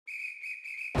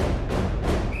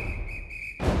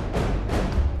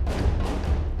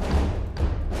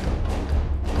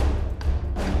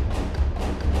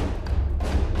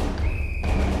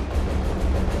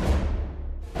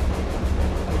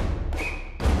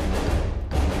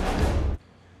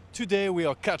Today we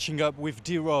are catching up with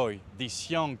Diroy. This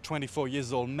young 24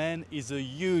 years old man is a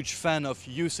huge fan of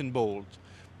Usain Bolt.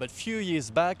 But few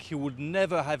years back he would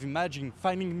never have imagined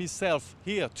finding himself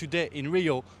here today in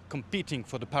Rio competing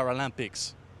for the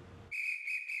Paralympics.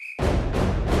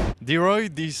 Diroy,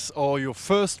 these are your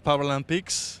first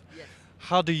Paralympics. Yes.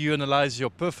 How do you analyze your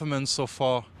performance so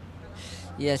far?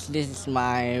 Yes, this is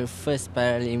my first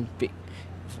Paralympic.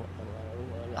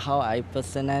 How I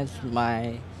personalize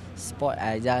my sport,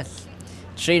 I just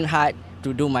train hard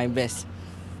to do my best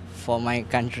for my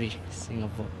country,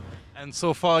 Singapore. And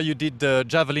so far you did the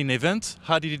javelin event.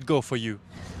 How did it go for you?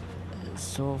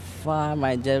 So far,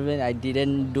 my javelin I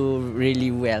didn't do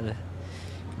really well,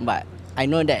 but I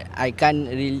know that I can't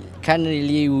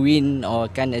really win or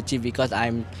can't achieve because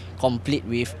I'm complete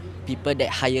with people that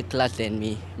higher class than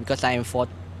me. Because I'm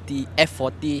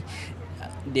F40,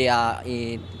 they are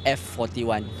in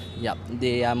F41. Yup,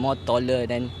 they are more taller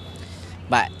than.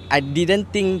 But I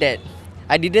didn't think that.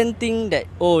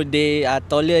 Oh, they are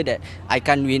taller that I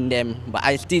can't win them. But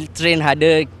I still train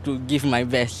harder to give my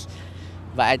best.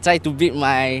 But I try to beat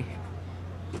my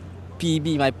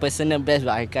PB, my personal best,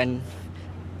 but I can't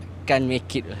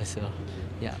make it also.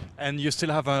 Yeah. And you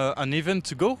still have an event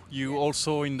to go? You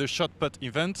also in the shot put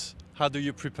event. How do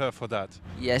you prepare for that?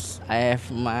 Yes, I have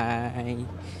my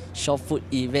short put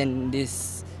event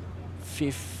this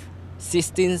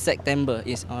 16 September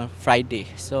is on Friday.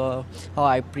 So how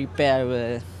I prepare, I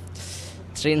will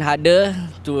train harder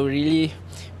to really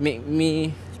make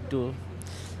me to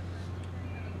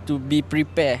be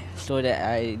prepared so that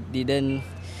I didn't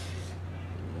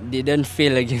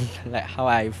fail again like how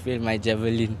I failed my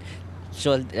javelin,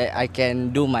 so that I can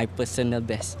do my personal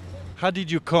best. How did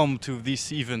you come to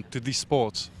this event, to this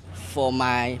sport? For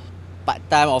my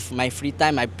part-time of my free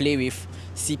time, I play with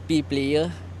CP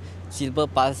player, Silver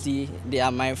Palsy. They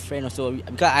are my friend also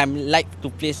because I like to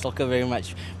play soccer very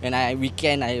much. When I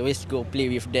weekend, I always go play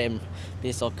with them,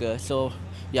 play soccer. So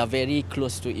we are very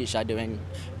close to each other. When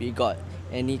we got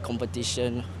any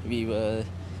competition, we will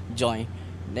join.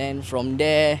 Then from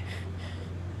there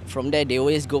they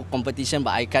always go competition,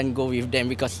 but I can't go with them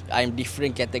because I'm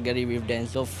different category with them.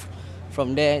 So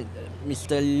from there,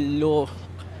 Mr. Low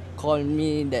called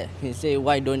me that he say,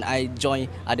 why don't I join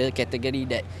other category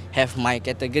that have my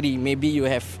category? Maybe you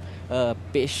have a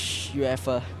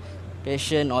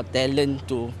passion or talent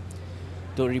to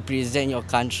represent your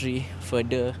country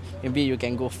further. Maybe you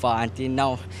can go far. Until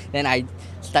now, then I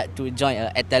start to join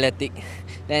athletic.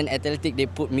 Then athletic, they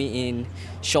put me in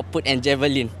shot put and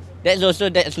javelin. That's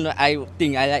not I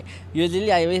think I like.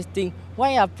 Usually I always think,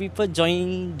 why are people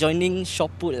joining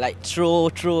shot put, like throw,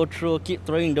 keep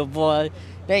throwing the ball.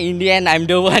 Then in the end, I'm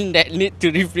the one that need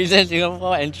to represent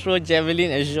Singapore and throw javelin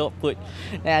and shot put.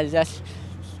 Then I just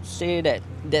say that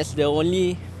that's the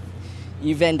only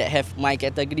event that have my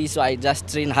category, so I just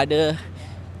train harder,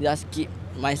 just keep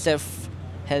myself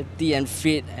healthy and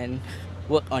fit and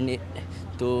work on it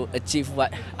to achieve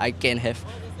what I can have.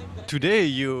 Today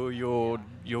you're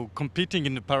competing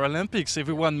in the Paralympics.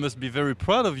 Everyone must be very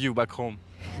proud of you back home.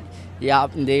 Yeah,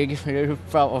 they're very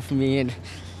proud of me,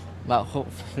 but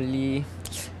hopefully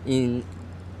in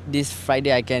this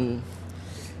Friday I can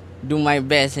do my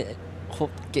best.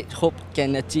 Hope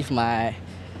can achieve my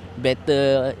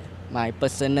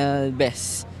personal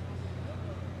best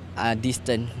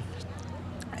distance.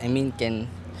 I mean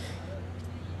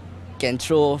can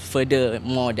throw further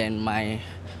more than my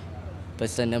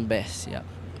personal best. Yeah.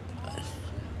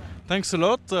 Thanks a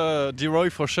lot,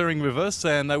 Diroy, for sharing with us,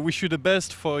 and I wish you the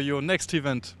best for your next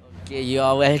event. Okay, you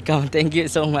are welcome. Thank you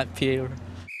so much, Pierre.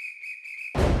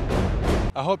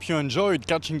 I hope you enjoyed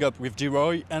catching up with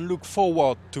Diroy and look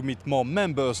forward to meet more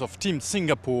members of Team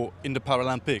Singapore in the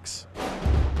Paralympics.